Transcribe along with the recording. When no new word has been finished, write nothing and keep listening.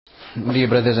Dear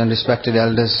brothers and respected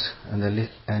elders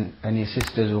and any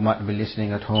sisters who might be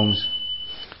listening at homes,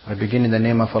 I begin in the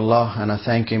name of Allah and I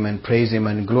thank Him and praise Him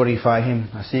and glorify Him.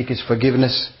 I seek His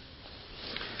forgiveness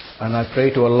and I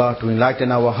pray to Allah to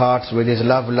enlighten our hearts with His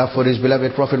love for His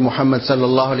beloved Prophet Muhammad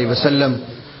sallallahu alaihi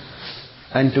wasallam,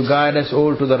 and to guide us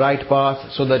all to the right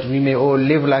path so that we may all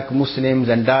live like Muslims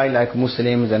and die like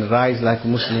Muslims and rise like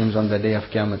Muslims on the day of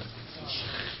Qiyamah.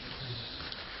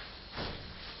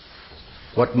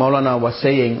 What Molana was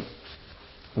saying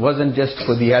wasn't just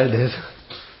for the elders,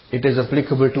 it is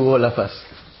applicable to all of us.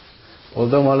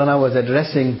 Although Molana was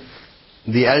addressing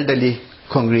the elderly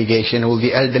congregation, all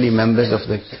the elderly members of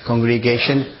the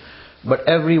congregation, but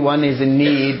everyone is in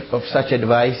need of such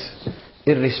advice,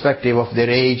 irrespective of their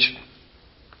age,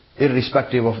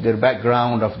 irrespective of their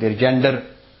background, of their gender.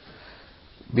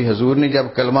 भी हजूर ने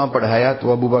जब कलमा पढ़ाया तो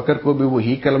अबू बकर को भी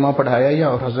वही कलमा पढ़ाया या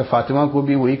और हज़रत फातिमा को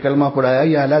भी वही कलमा पढ़ाया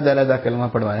या अलग-अलग कलमा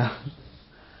पढ़वाया?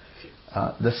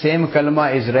 The same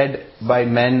kalma is read by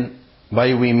men,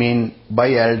 by women,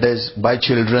 by elders, by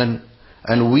children,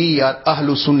 and we are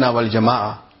Ahlu Sunnah wal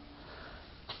Jama'ah.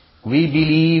 We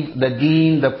believe the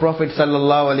Deen the Prophet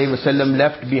sallallahu alaihi wasallam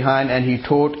left behind, and he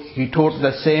taught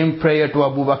the same prayer to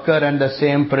Abu Bakr and the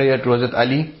same prayer to Hazrat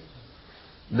Ali,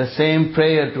 the same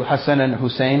prayer to Hassan and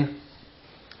Hussein.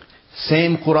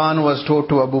 Same Quran was taught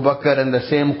to Abu Bakr and the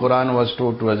same Quran was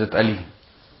taught to Hazrat Ali.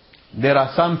 There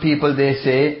are some people, they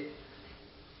say,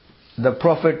 the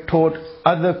Prophet taught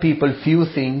other people few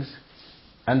things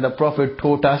and the Prophet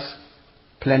taught us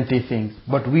plenty things.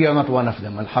 But we are not one of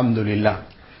them, alhamdulillah.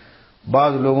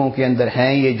 बाज़ लोगों के अंदर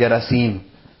हैं ये जरासीम,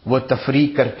 वो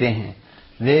तफरीक करते हैं.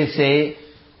 They say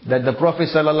that the Prophet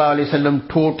sallallahu alaihi wasallam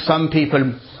taught some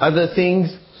people other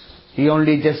things, he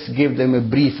only just gave them a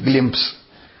brief glimpse,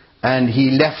 and he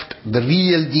left the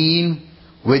real deen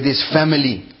with his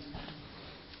family,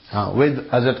 with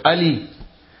Hazrat Ali.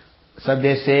 So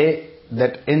they say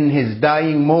that in his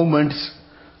dying moments,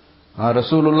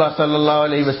 Rasulullah sallallahu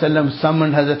alaihi wasallam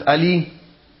summoned Hazrat Ali,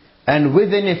 and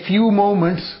within a few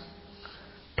moments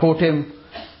taught him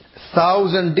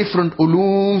 1,000 different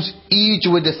ulooms, each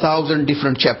with 1,000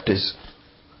 different chapters.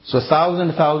 So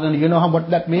 1,000, you know what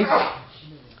that makes?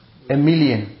 A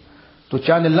million. तो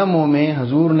चंद लम्हों में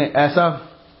हजूर ने ऐसा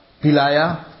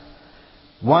पिलाया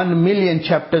 1 million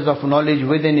chapters of knowledge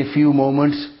within a few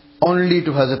moments only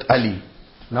to Hazrat Ali.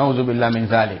 Na'udhu billah min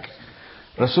dhalik.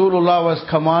 Rasulullah was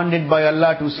commanded by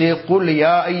Allah to say, قُلْ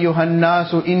يَا أَيُّهَا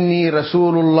النَّاسُ إِنِّي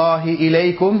رَسُولُ اللَّهِ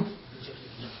إِلَيْكُمْ.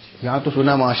 यहाँ तो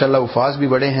सुना माशाल्लाह उफाज भी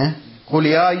बड़े हैं. قُلْ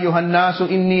يَا أَيُّهَا النَّاسُ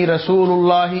إِنِّي رَسُولُ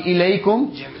اللَّهِ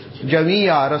إِلَيْكُمْ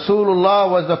Jamia.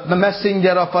 Rasulullah was the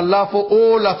messenger of Allah for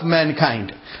all of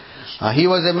mankind. He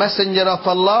was a messenger of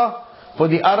Allah for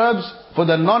the Arabs, for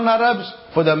the non-Arabs,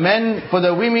 for the men, for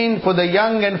the women, for the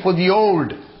young and for the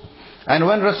old. And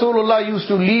when Rasulullah used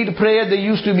to lead prayer, there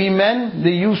used to be men,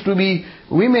 there used to be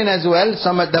women as well,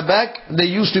 some at the back, there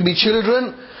used to be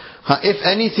children. If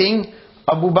anything,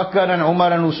 Abu Bakr and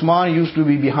Umar and Usman used to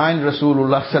be behind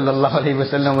Rasulullah sallallahu alaihi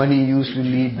wasallam when he used to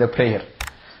lead the prayer.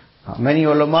 Many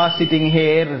ulama sitting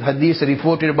here, hadith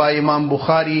reported by Imam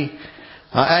Bukhari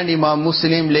and Imam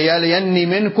Muslim,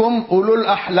 لَيَلْيَنِّ مِنْكُمْ أُولُو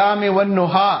الْأَحْلَامِ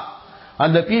وَالنُّهَى.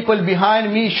 And the people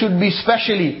behind me should be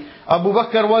specially. Abu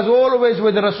Bakr was always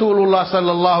with Rasulullah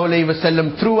sallallahu alayhi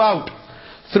wasallam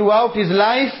throughout his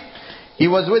life. He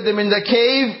was with him in the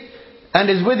cave and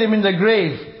is with him in the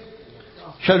grave.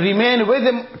 Shall remain with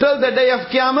him till the day of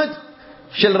Qiyamah.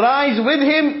 Shall rise with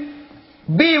him,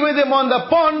 be with him on the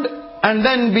pond, and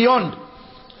then beyond.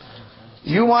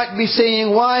 You might be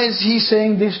saying, why is he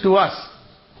saying this to us?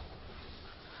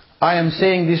 I am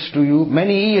saying this to you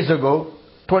many years ago,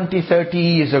 20, 30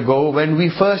 years ago, when we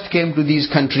first came to these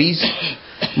countries.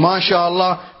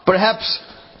 MashaAllah, perhaps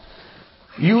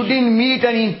you didn't meet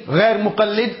any ghair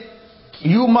muqallid.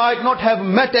 You might not have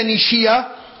met any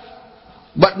Shia.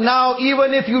 But now,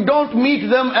 even if you don't meet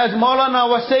them, as Molana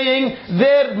was saying,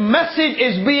 their message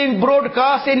is being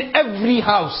broadcast in every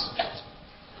house.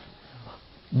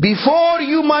 Before,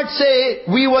 you might say,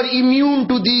 we were immune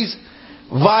to these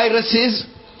viruses,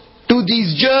 to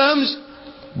these germs.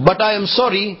 But I am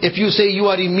sorry, if you say you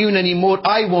are immune anymore,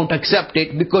 I won't accept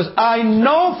it. Because I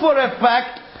know for a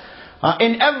fact,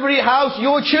 in every house,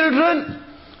 your children,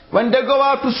 when they go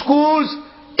out to schools,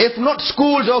 if not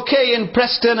schools, okay, in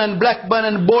Preston and Blackburn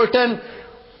and Bolton,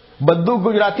 Baddu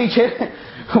Gujarati,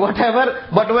 whatever.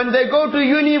 But when they go to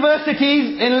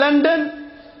universities in London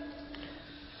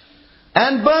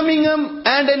and Birmingham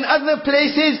and in other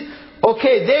places,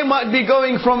 okay, they might be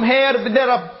going from here, but there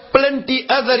are plenty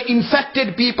other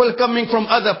infected people coming from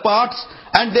other parts,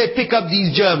 and they pick up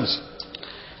these germs.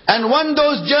 And when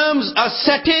those germs are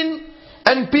set in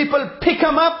and people pick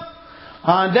them up,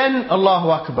 then Allahu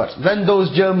Akbar, then those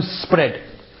germs spread.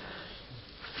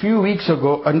 Few weeks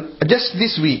ago, just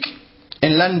this week,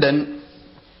 in London,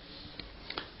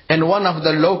 in one of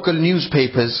the local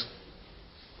newspapers,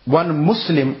 one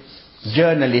Muslim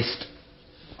journalist,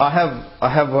 I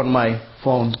have on my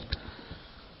phone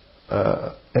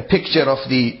a picture of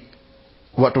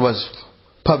what was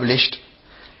published.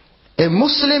 A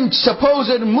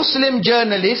supposed Muslim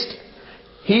journalist,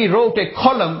 he wrote a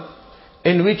column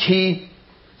in which he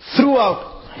threw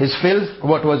out his filth,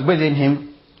 what was within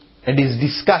him, and his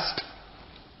disgust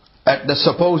at the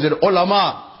supposed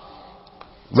ulama.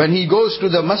 When he goes to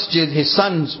the masjid, his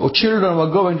sons or children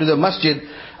were going to the masjid,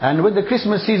 and with the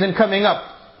Christmas season coming up,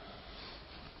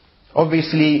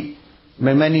 obviously,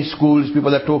 in many schools,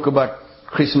 people that talk about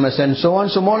Christmas and so on.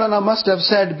 So Molana must have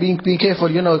said, be careful,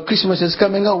 Christmas is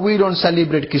coming up, we don't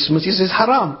celebrate Christmas. He says,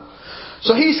 haram.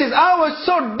 So he says, I was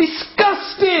so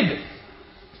disgusted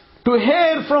to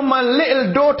hear from my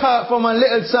little daughter, from my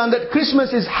little son, that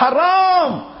Christmas is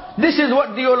haram. This is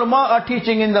what the ulama are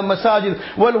teaching in the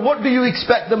masajid. Well, what do you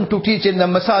expect them to teach in the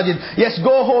masajid? Yes,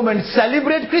 go home and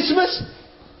celebrate Christmas?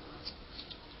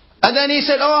 And then he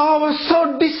said, I was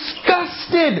so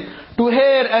disgusted to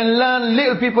hear and learn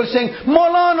little people saying,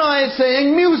 Molana is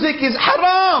saying music is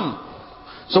haram.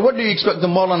 So what do you expect the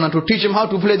Molana to teach him how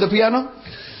to play the piano?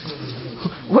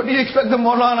 What do you expect the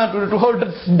Molana to hold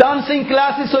dancing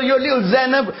classes so your little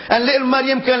Zainab and little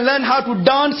Maryam can learn how to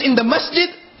dance in the masjid?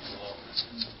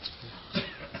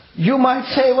 You might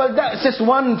say, well, that's just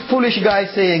one foolish guy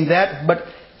saying that, but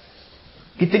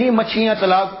कितनी मछलियां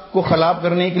तालाब को खराब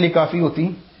करने के लिए काफी होती?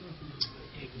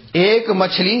 एक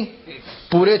मछली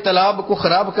पूरे तालाब को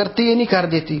खराब करती है, नहीं कर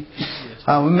देती.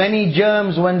 Many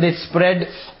germs, when they spread,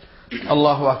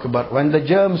 Allahu Akbar, when the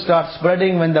germs start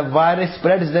spreading, when the virus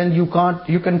spreads, then you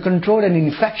can control an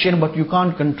infection, but you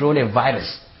can't control a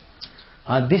virus.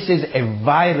 This is a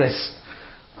virus.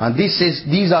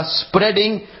 These are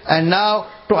spreading, and now,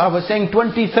 I was saying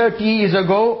 20-30 years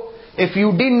ago, if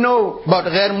you didn't know about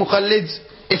Ghair Mukhallids,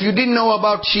 if you didn't know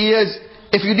about Shias,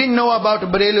 if you didn't know about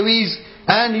Barelwis,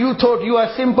 and you thought you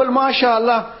are simple,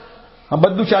 mashallah,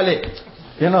 baddu chale.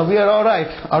 We are alright.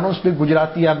 I don't speak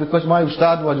Gujarati because my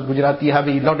ustad was Gujarati. I have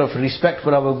a lot of respect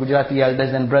for our Gujarati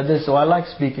elders and brothers, so I like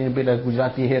speaking a bit of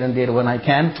Gujarati here and there when I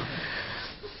can.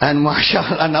 And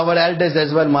mashallah, and our elders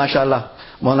as well, mashallah.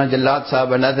 Maulana Jallad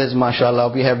Sahab and others,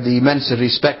 mashallah, we have the immense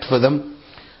respect for them.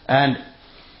 And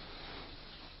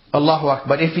Allahu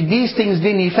Akbar, if these things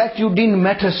didn't affect you, didn't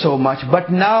matter so much.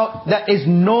 But now that is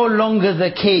no longer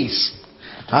the case.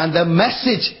 And the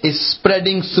message is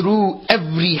spreading through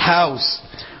every house.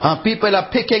 People are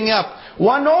picking up.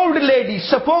 One old lady,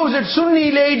 supposed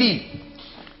Sunni lady,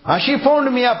 she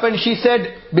phoned me up and she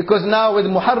said, because now with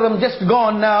Muharram just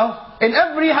gone now, in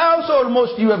every house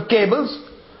almost you have cable,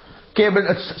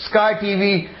 Sky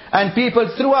TV, and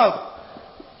people throughout.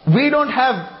 We don't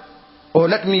have,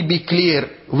 let me be clear,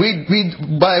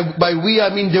 by we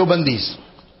I mean Deobandis.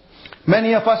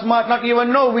 Many of us might not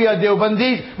even know we are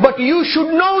Deobandis, but you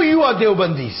should know you are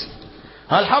Deobandis.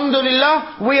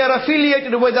 Alhamdulillah, we are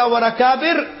affiliated with our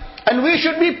Akabir, and we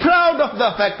should be proud of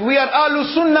the fact we are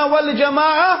Ahlus Sunnah wal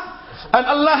Jama'ah, and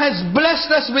Allah has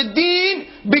blessed us with deen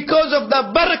because of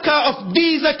the barakah of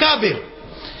these Akabir.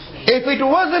 If it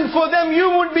wasn't for them,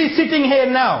 you would be sitting here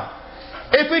now.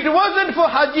 If it wasn't for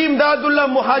Haji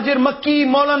Imdadullah Muhajir Makki,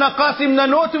 Maulana Qasim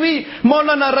Nanotwi,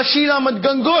 Maulana Rashid Ahmad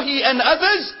Gangohi and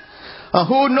others,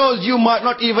 who knows, you might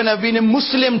not even have been a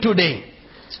Muslim today.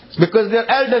 Because their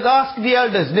elders, ask the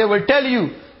elders, they will tell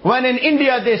you, when in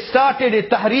India they started a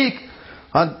tahreek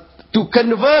to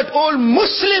convert all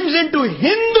Muslims into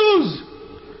Hindus,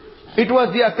 it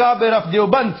was the Akabir of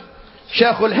Deoband,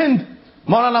 Shaykhul Hind,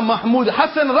 Maulana Mahmud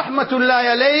Hassan Rahmatullahi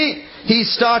alayhi, he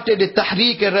started a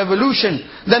tahreek, a revolution.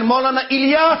 Then Maulana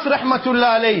Ilyas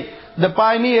Rahmatullahi alayhi, the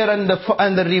pioneer and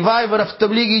the reviver of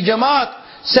Tablighi Jamaat,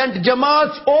 sent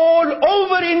Jamaats all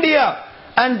over India.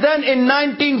 And then in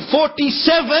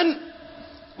 1947,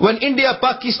 when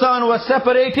India-Pakistan was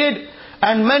separated,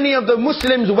 and many of the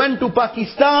Muslims went to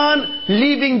Pakistan,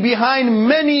 leaving behind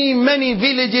many, many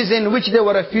villages in which there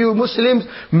were a few Muslims.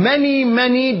 Many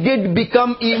did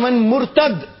become even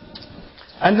murtad.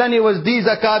 And then it was these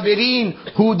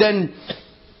Akabirin who then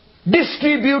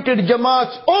distributed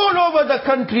Jamaats all over the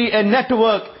country, a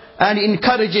network, and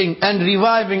encouraging and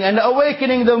reviving and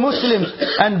awakening the Muslims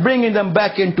and bringing them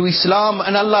back into Islam.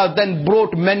 And Allah then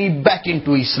brought many back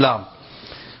into Islam.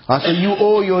 So you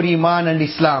owe your Iman and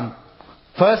Islam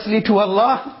firstly to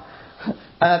Allah,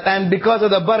 and because of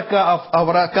the barakah of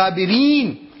our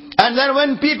Akabirin And then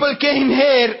when people came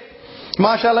here,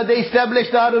 mashallah, they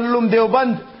established Darul Ulum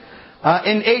Deoband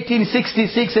in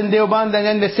 1866 in Deoband, and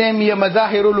then the same year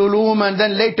Mazahirul Ulum, and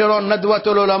then later on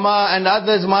Nadwatul Ulama and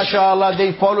others, mashallah,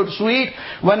 they followed suit.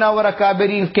 When our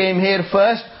Akabirin came here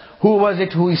first, who was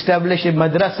it who established a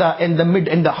madrasa in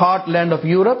the heartland of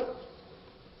Europe?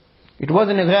 It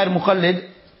wasn't a Ghair Muqallid,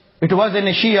 it wasn't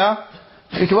a Shia,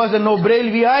 it wasn't no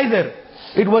Brailwi either.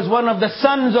 It was one of the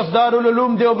sons of Darul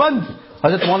Ulum Deoband,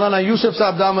 Hazrat Molana Yusuf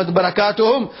Sahab Damat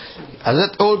Barakatuhum.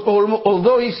 Hazrat,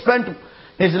 although he spent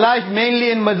his life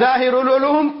mainly in Mazahirul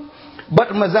Ulum, but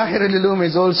Mazahirul Ulum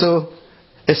is also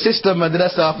a sister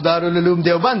madrasa of Darul Ulum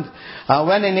Deoband.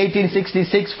 When in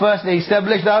 1866 first they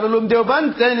established Darul Ulum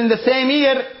Deoband, then in the same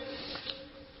year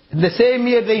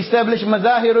they established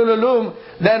Mazahirul Ulum.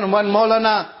 Then when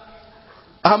Maulana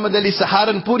Ahmad Ali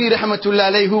Saharanpuri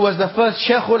Rahmatullah Alayhi, who was the first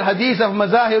Shaykhul Hadith of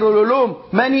Mazahirul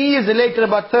Ulum, many years later,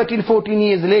 about 13-14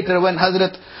 years later, when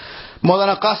Hazrat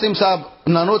Maulana Qasim Sahab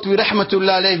Nanotwi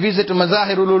Rahmatullah Alayhi visited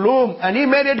Mazahirul Ulum, and he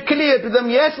made it clear to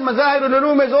them, yes, Mazahirul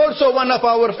Ulum is also one of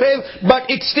our faith, but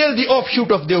it's still the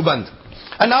offshoot of Deoband.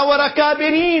 And our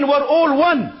Akabirin were all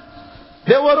one.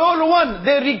 They were all one.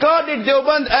 They regarded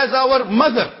Deoband as our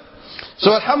mother.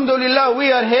 So Alhamdulillah,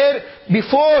 we are here.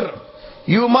 Before,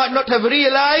 you might not have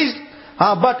realized,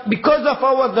 but because of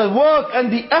the work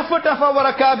and the effort of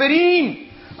our Akabirin,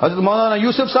 Hazrat Maulana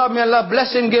Yusuf Sahab, may Allah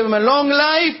bless him, give him a long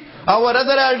life. Our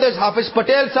other elders, Hafiz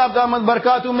Patel Sahab Damat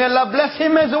Barakatuh, may Allah bless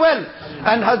him as well.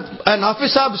 And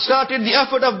Hafiz Sahab started the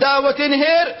effort of Dawat in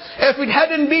here. If it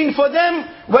hadn't been for them,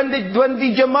 when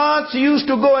the Jamaats used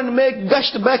to go and make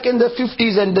gasht back in the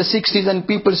 50s and the 60s, and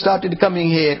people started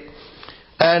coming here,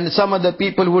 and some of the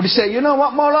people would say, you know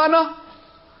what, Maulana?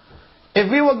 If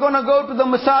we were going to go to the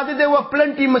masajid, there were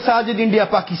plenty masajid in India,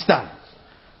 Pakistan.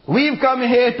 We've come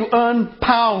here to earn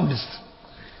pounds.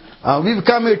 We've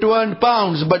come here to earn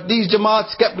pounds, but these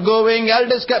Jamaats kept going,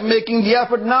 elders kept making the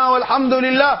effort. Now,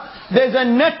 Alhamdulillah, there's a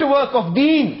network of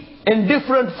deen in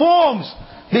different forms.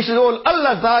 This is all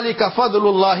Allah, ذَلِكَ فَضْلُ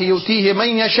اللَّهِ يُؤْتِيهِ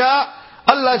مَنْ يَشَاءُ.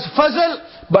 Allah's fazl,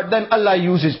 but then Allah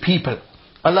uses people.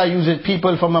 Allah uses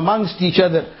people from amongst each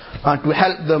other to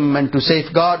help them and to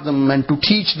safeguard them and to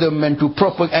teach them and to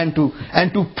propagate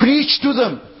and to preach to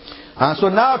them. So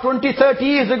now 20, 30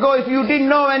 years ago, if you didn't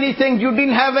know anything, you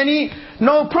didn't have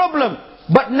no problem.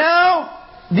 But now,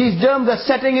 these germs are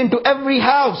setting into every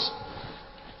house.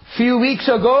 Few weeks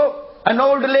ago, an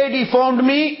old lady phoned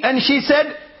me and she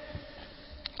said,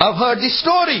 I've heard this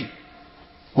story.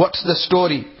 What's the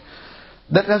story?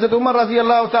 That Hazrat Umar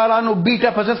radiallahu ta'ala anhu beat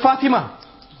up Hazrat Fatima.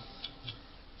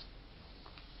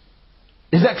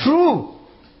 Is that true?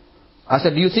 I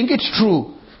said, do you think it's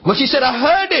true? Well, she said, I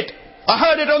heard it. I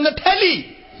heard it on the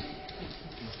telly.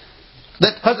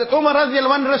 That Hazrat Umar radiallahu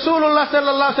anhu, when Rasulullah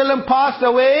sallallahu alaihi wasallam passed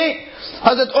away,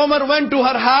 Hazrat Umar went to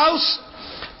her house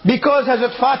because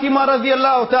Hazrat Fatima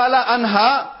radiallahu ta'ala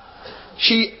anha,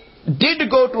 she did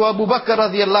go to Abu Bakr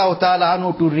radiallahu ta'ala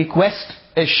anhu to request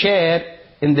a share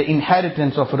in the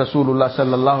inheritance of Rasulullah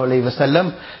sallallahu alaihi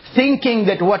wasallam, thinking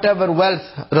that whatever wealth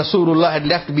Rasulullah had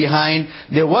left behind,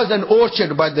 there was an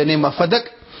orchard by the name of Fadak,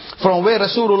 from where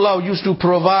Rasulullah used to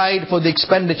provide for the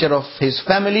expenditure of his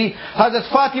family. Hazrat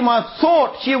Fatima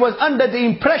thought, she was under the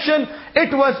impression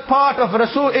it was part of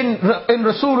in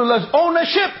Rasulullah's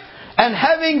ownership, and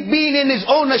having been in his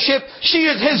ownership, she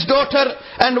is his daughter,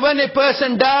 and when a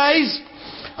person dies,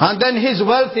 and then his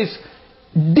wealth is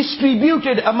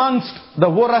distributed amongst the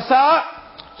warasa,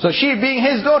 so she being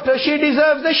his daughter, she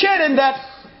deserves a share in that.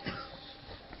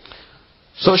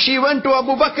 So she went to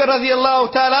Abu Bakr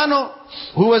radiallahu ta'ala anhu,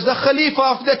 who was the Khalifa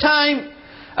of the time,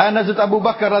 and Hazrat Abu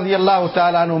Bakr radiallahu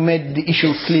ta'ala anhu made the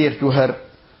issue clear to her.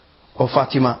 Oh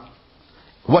Fatima,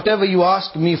 whatever you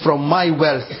ask me from my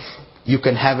wealth, you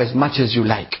can have as much as you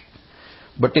like.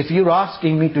 But if you're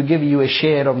asking me to give you a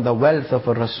share of the wealth of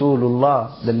a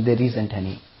Rasulullah, then there isn't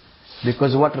any.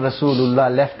 Because what Rasulullah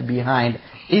left behind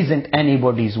isn't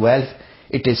anybody's wealth.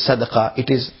 It is sadaqah.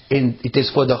 It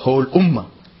is for the whole ummah.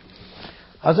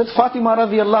 Hazrat Fatima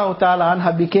radiallahu ta'ala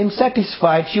anha became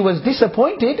satisfied. She was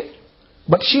disappointed,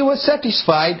 but she was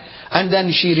satisfied. And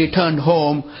then she returned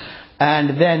home.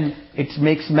 And then it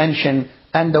makes mention,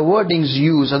 and the wordings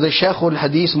used, the Shaykhul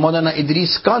Hadith Molana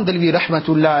Idris Kandalvi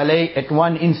Rahmatullah Alayh at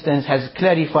one instance has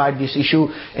clarified this issue.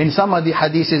 In some of the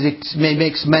hadiths it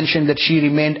makes mention that she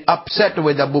remained upset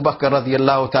with Abu Bakr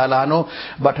radiallahu ta'ala anhu,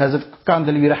 but Hazrat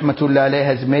Kandalvi Rahmatullah Alayh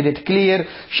has made it clear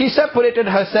she separated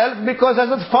herself because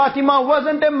Hazrat Fatima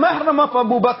wasn't a mahram of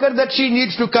Abu Bakr that she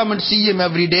needs to come and see him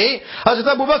every day.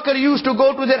 Hazrat Abu Bakr used to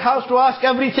go to their house to ask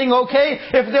everything okay.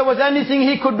 If there was anything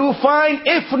he could do, fine.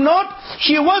 If not,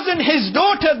 she wasn't his daughter.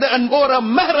 daughter or a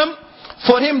mahram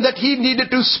for him that he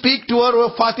needed to speak to her, or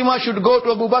Fatima should go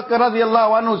to Abu Bakr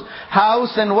radiallahu anhu's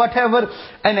house and whatever.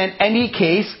 And in any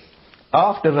case,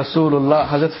 after Rasulullah,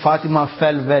 Hazrat Fatima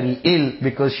fell very ill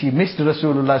because she missed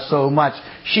Rasulullah so much.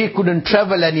 She couldn't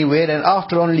travel anywhere, and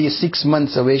after only 6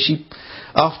 months away,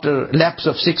 after lapse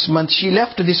of 6 months, she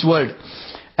left this world.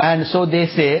 And so they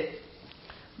say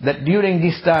that during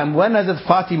this time, when Hazrat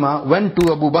Fatima went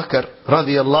to Abu Bakr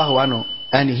radiallahu anhu,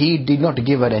 and he did not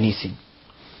give her anything.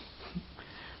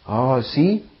 Oh,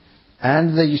 see?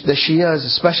 And the Shias,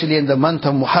 especially in the month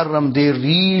of Muharram, they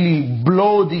really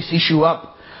blow this issue up.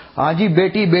 हाँ जी,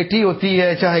 बेटी बेटी होती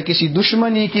है, चाहे किसी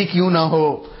दुश्मनी की क्यों ना हो.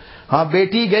 हाँ,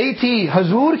 बेटी गई थी,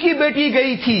 हजूर की बेटी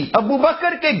गई थी, अबू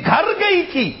बकर के घर गई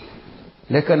थी,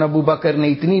 लेकिन अबू बकर ने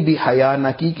इतनी भी हया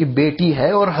न की कि बेटी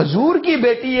है और हजूर की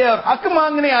बेटी है और हक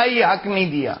मांगने आई है, हक नहीं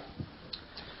दिया.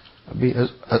 अभी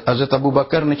हजरत अबू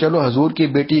बकर ने चलो हजूर की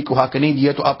बेटी को हक नहीं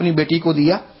दिया, तो अपनी बेटी को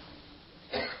दिया?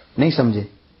 नहीं समझे?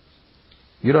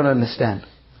 You don't understand.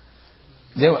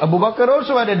 Abu Bakr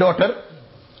also had a daughter,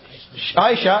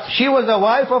 Aisha. She was the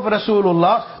wife of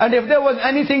Rasulullah, and if there was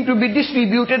anything to be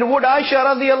distributed, would Aisha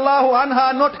radiallahu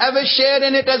anha not have a share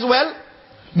in it as well?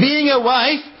 Being a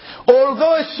wife,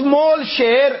 although a small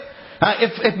share,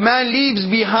 if man leaves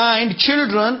behind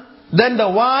children, then the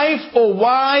wife or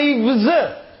wives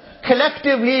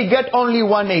collectively get only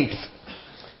 1/8.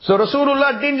 So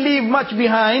Rasulullah didn't leave much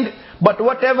behind, but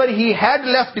whatever he had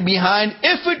left behind,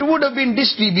 if it would have been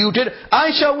distributed,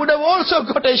 Aisha would have also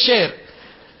got a share.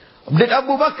 Did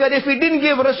Abu Bakr, if he didn't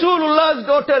give Rasulullah's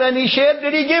daughter any share,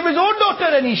 did he give his own daughter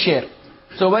any share?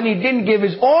 So when he didn't give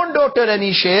his own daughter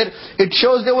any share, it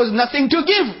shows there was nothing to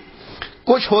give.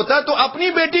 कुछ होता तो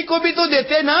अपनी बेटी को भी तो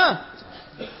देते ना.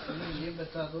 ये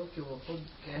बता दो कि वो खुद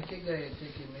कह के गए थे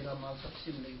कि मेरा माल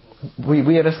तकसीम नहीं होगा.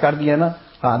 We arrest कर दिया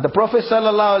ना. The Prophet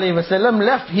sallallahu alaihi wasallam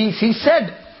left. He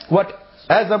said what.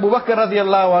 As Abu Bakr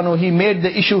radiallahu anhu, he made the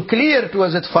issue clear to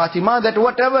Hazrat Fatima that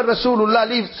whatever Rasulullah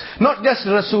leaves, not just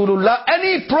Rasulullah,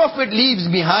 any prophet leaves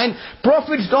behind,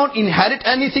 prophets don't inherit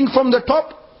anything from the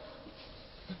top.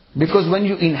 Because when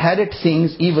you inherit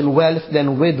things, even wealth,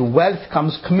 then with wealth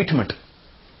comes commitment.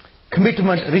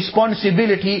 Commitment,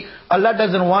 responsibility. Allah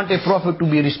doesn't want a prophet to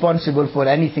be responsible for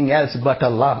anything else but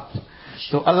Allah.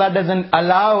 So Allah doesn't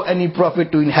allow any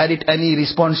prophet to inherit any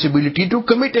responsibility to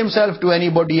commit himself to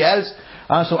anybody else.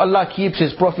 So Allah keeps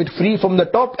his prophet free from the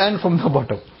top and from the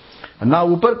bottom. ना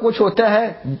ऊपर कुछ होता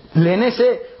है लेने से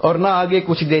और ना आगे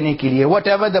कुछ देने के लिए.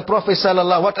 Whatever the Prophet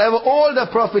sallallahu, whatever all the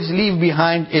prophets leave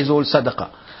behind is all sadaqah.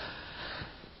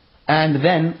 And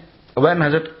then when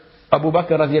Hazrat Abu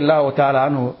Bakr radiallahu ta'ala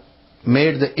anhu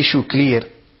made the issue clear,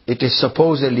 it is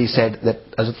supposedly said that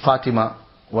Hazrat Fatima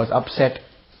was upset.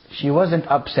 She wasn't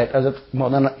upset. Hazrat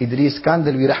Molana Idris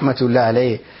Kandalvi rahmatullah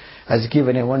alayhi has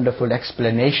given a wonderful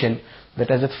explanation that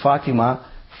Hazrat Fatima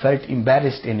felt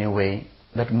embarrassed in a way,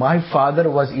 that my father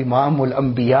was Imamul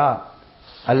Anbiya,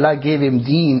 Allah gave him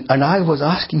deen, and I was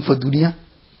asking for dunya.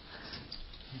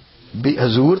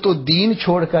 Hazur to deen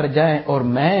chhod kar jaye, aur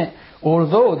main,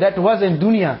 although that wasn't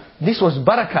dunya, this was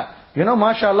barakah. You know,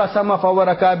 mashallah, some of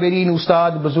our akabirin,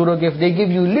 ustad, buzurg, if they give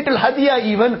you little hadiah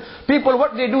even, people,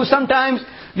 what they do sometimes,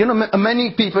 you know,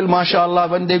 many people, mashallah,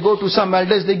 when they go to some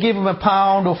elders, they give them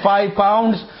 £1 or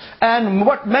 £5. And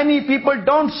what many people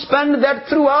don't spend that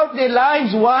throughout their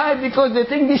lives. Why? Because they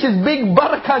think this is big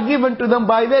barakah given to them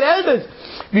by their elders.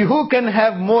 Who can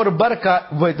have more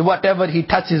barakah with whatever he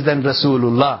touches than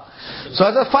Rasulullah? So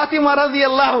Hazrat Fatima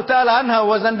radiallahu ta'ala anha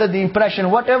was under the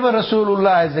impression, whatever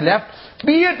Rasulullah has left,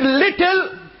 be it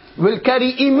little, will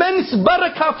carry immense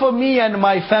barakah for me and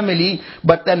my family.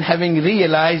 But then having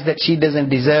realized that she doesn't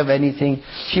deserve anything,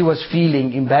 she was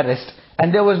feeling embarrassed.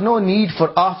 And there was no need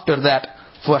for after that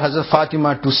for Hazrat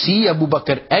Fatima to see Abu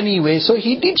Bakr anyway. So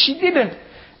she didn't.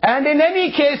 And in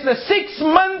any case, the 6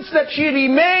 months that she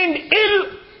remained ill,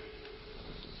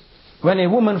 when a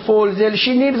woman falls ill,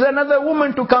 she needs another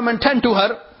woman to come and tend to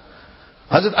her.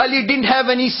 Hazrat Ali didn't have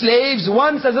any slaves.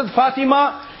 Once Hazrat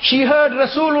Fatima, she heard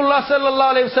Rasulullah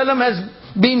sallallahu alaihi wasallam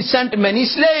has been sent many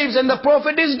slaves and the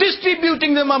Prophet is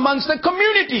distributing them amongst the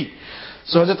community.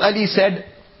 So Hazrat Ali said,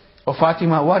 "Oh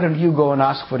Fatima, why don't you go and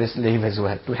ask for a slave as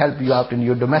well to help you out in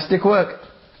your domestic work?"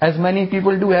 As many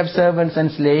people do have servants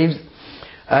and slaves.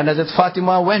 And Hazrat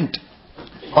Fatima went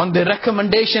on the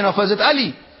recommendation of Hazrat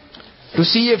Ali to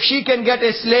see if she can get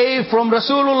a slave from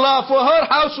Rasulullah for her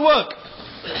housework.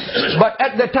 But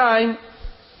at the time,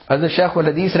 Hazrat Shaykh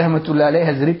al-Hadith rahmatullah alayhi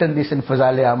has written this in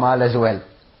Fazal Amal as well.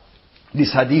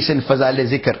 This hadith in Fazal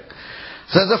Zikr.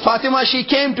 So Hazrat Fatima, she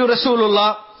came to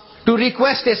Rasulullah to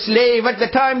request a slave. At the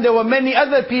time there were many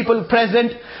other people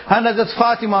present, and Hazrat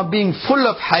Fatima, being full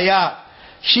of haya,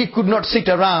 she could not sit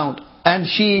around, and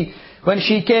when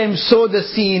she came, saw the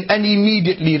scene and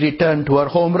immediately returned to her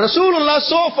home. Rasulullah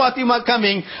saw Fatima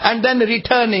coming and then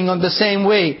returning on the same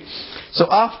way. So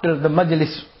after the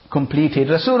majlis completed,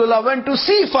 Rasulullah went to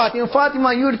see Fatima.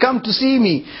 Fatima, you had come to see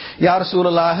me. Ya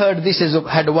Rasulullah, I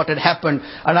heard what had happened,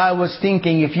 and I was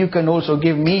thinking if you can also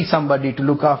give me somebody to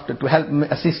look after, to help me,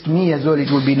 assist me as well,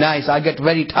 it would be nice. I get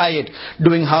very tired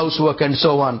doing housework and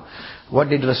so on. What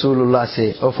did Rasulullah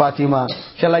say? Oh Fatima,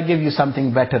 shall I give you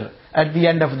something better? At the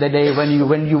end of the day,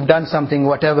 when you've done something,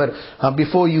 whatever,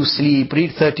 before you sleep,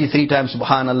 read 33 times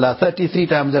Subhanallah, 33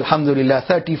 times Alhamdulillah,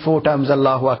 34 times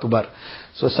Allahu Akbar.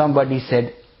 So somebody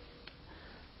said,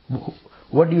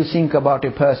 what do you think about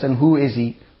a person, who is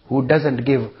he, who doesn't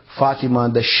give Fatima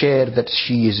the share that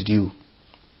she is due?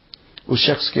 उस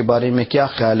शख्स के बारे में क्या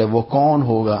ख्याल है? वो कौन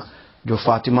होगा जो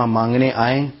फातिमा मांगने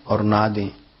आए और ना दें?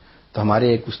 तो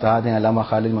हमारे एक उस्ताद हैं अल्लामा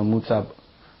खालिद महमूद साहब,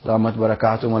 रहमत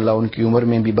बरकातुहुम, अल्लाह उनकी उम्र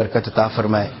में भी बरकत अता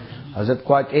फरमाए. Hazrat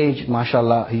quite aged,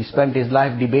 mashallah. He spent his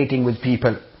life debating with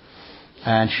people,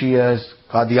 and Shias,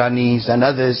 Qadianis and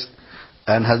others.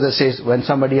 And Hazrat says, when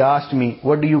somebody asked me,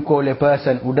 what do you call a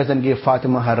person who doesn't give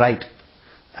Fatima her right?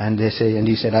 And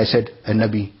he said, I said, a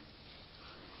Nabi.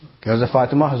 कि Hazrat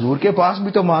Fatima हजूर के पास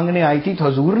भी तो मांगने आई थी, तो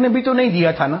हजूर ने भी तो नहीं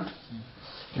दिया था ना.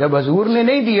 जब हजूर ने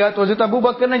नहीं दिया तो हजरत अबू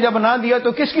बकर ने जब ना दिया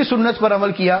तो किसकी सुन्नत पर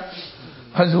अमल किया?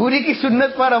 हजूरी की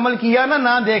सुन्नत पर अमल किया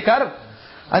ना देकर.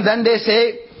 And then they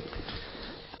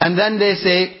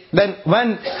say, then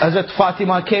when Hazrat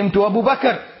Fatima came to Abu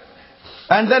Bakr,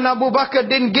 and then Abu Bakr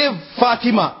didn't give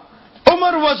Fatima,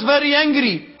 Umar was very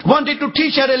angry, wanted to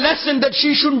teach her a lesson that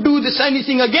she shouldn't do this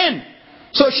anything again.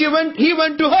 So he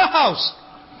went to her house.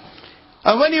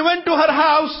 And when he went to her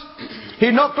house,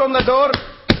 he knocked on the door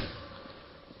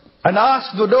and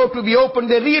asked the door to be opened.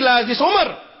 They realized it's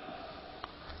Umar.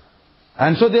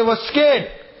 And so they were scared.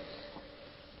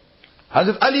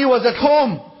 Hazrat Ali was at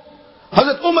home.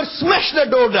 Hazrat Umar smashed the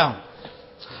door down.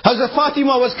 Hazrat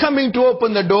Fatima was coming to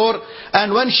open the door,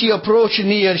 and when she approached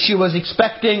near, she was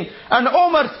expecting, and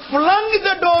Umar flung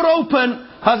the door open.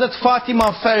 Hazrat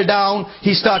Fatima fell down.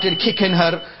 He started kicking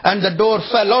her, and the door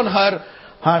fell on her,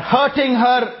 hurting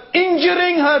her,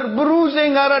 injuring her,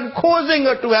 bruising her, and causing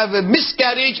her to have a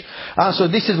miscarriage. And so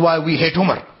this is why we hate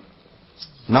Umar.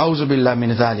 Na'uzu billah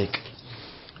min dhalik.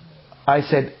 I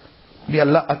said, भी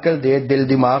अल्लाह अकल दे, दिल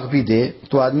दिमाग भी दे,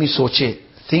 तो आदमी सोचे,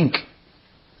 think.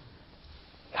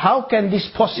 How can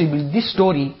this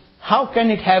story, how can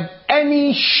it have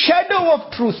any shadow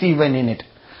of truth even in it?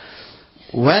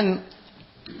 When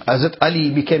Hazrat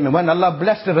Ali when Allah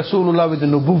blessed Rasulullah with the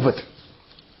nubuwwat,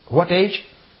 what age?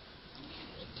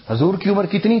 Hazur की उम्र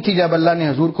कितनी थी जब अल्लाह ने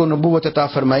हजूर को नबूवत अता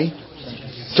फरमाई?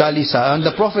 40 साल. And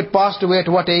the Prophet passed away at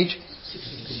what age?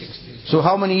 So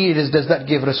how many years does that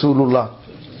give Rasulullah?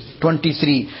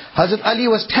 23. Hazrat Ali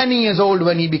was 10 years old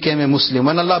when he became a Muslim,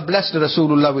 when Allah blessed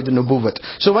Rasulullah with the nubuwwat.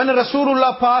 So when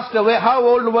Rasulullah passed away, how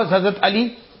old was Hazrat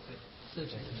Ali?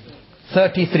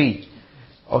 33.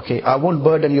 Okay, I won't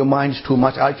burden your minds too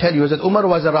much. I'll tell you that Umar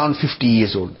was around 50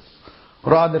 years old.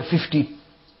 Rather 50.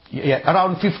 Yeah,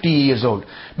 around 50 years old.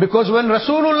 Because when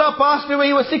Rasulullah passed away,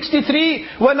 he was 63.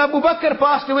 When Abu Bakr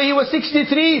passed away, he was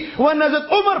 63. When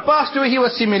Hazrat Umar passed away, he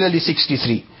was similarly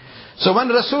 63. So when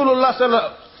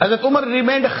Hazrat Umar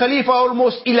remained Khalifa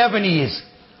almost 11 years.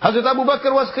 Hazrat Abu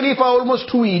Bakr was Khalifa almost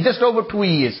 2 years, just over 2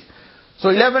 years. So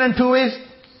 11 and 2 is?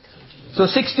 So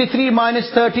 63 minus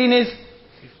 13 is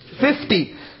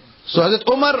 50. So Hazrat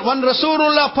Umar, when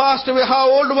Rasulullah passed away, how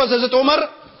old was Hazrat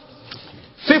Umar?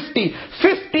 50.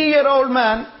 50-year-old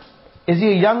man. Is he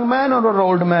a young man or an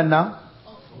old man now?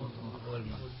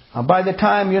 By the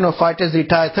time, fighters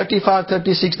retire, 35,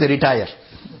 36, they retire.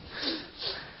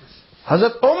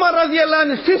 Hazrat Umar radiallahu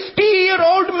anhu,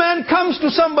 50-year-old man comes to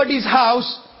somebody's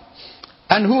house.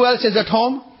 And who else is at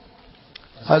home?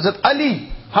 Hazrat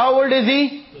Ali. How old is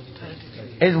he?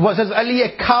 Was Hazrat Ali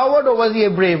a coward or was he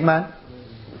a brave man?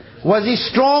 Was he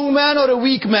strong man or a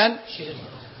weak man?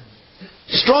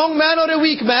 Strong man or a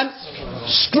weak man?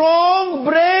 Strong,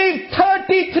 brave,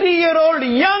 33-year-old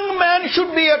young man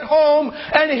should be at home,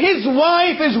 and his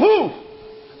wife is who?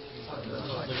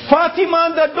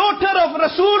 Fatima, the daughter of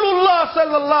Rasulullah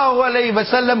sallallahu alayhi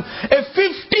wasallam. A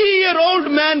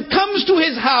 50-year-old man comes to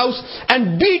his house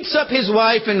and beats up his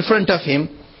wife in front of him.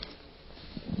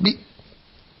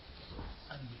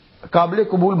 Qable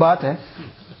Qabul baat hai.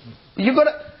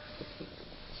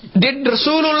 Did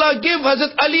Rasulullah give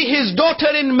Hazrat Ali his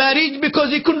daughter in marriage because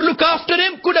he couldn't look after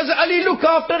him? Could Hazrat Ali look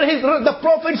after the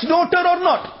Prophet's daughter or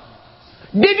not?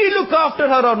 Did he look after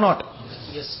her or not?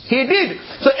 He did.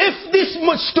 So if this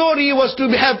much story was to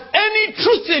have any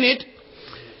truth in it,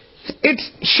 it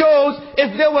shows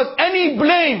if there was any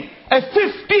blame, a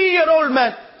 50-year-old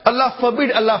man, Allah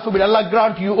forbid, Allah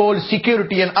grant you all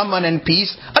security and aman and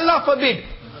peace. Allah forbid.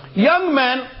 Young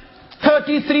man,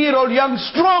 33-year-old young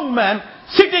strong man,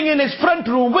 sitting in his front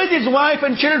room with his wife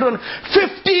and children.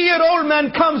 50-year-old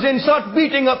man comes in, starts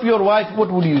beating up your wife.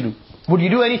 What would you do? Would you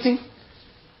do anything?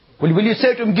 Will you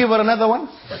say to him, give her another one?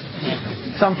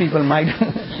 Some people might.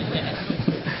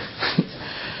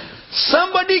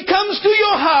 Somebody comes to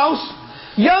your house,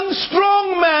 young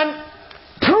strong man,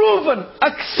 proven,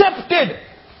 accepted.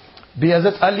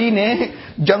 Hazrat Ali ne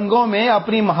jangon mein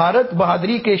apni maharat,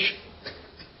 bahadri ke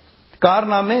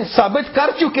कारनामे साबित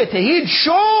कर चुके थे. He'd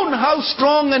shown how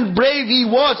strong and brave he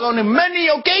was on many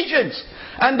occasions.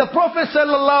 And the Prophet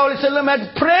ﷺ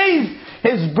had praised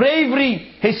his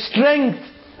bravery, his strength,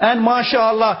 and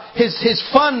mashallah, his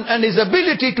fun and his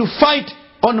ability to fight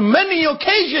on many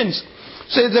occasions.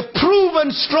 So he's a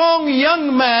proven strong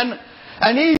young man,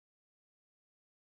 and he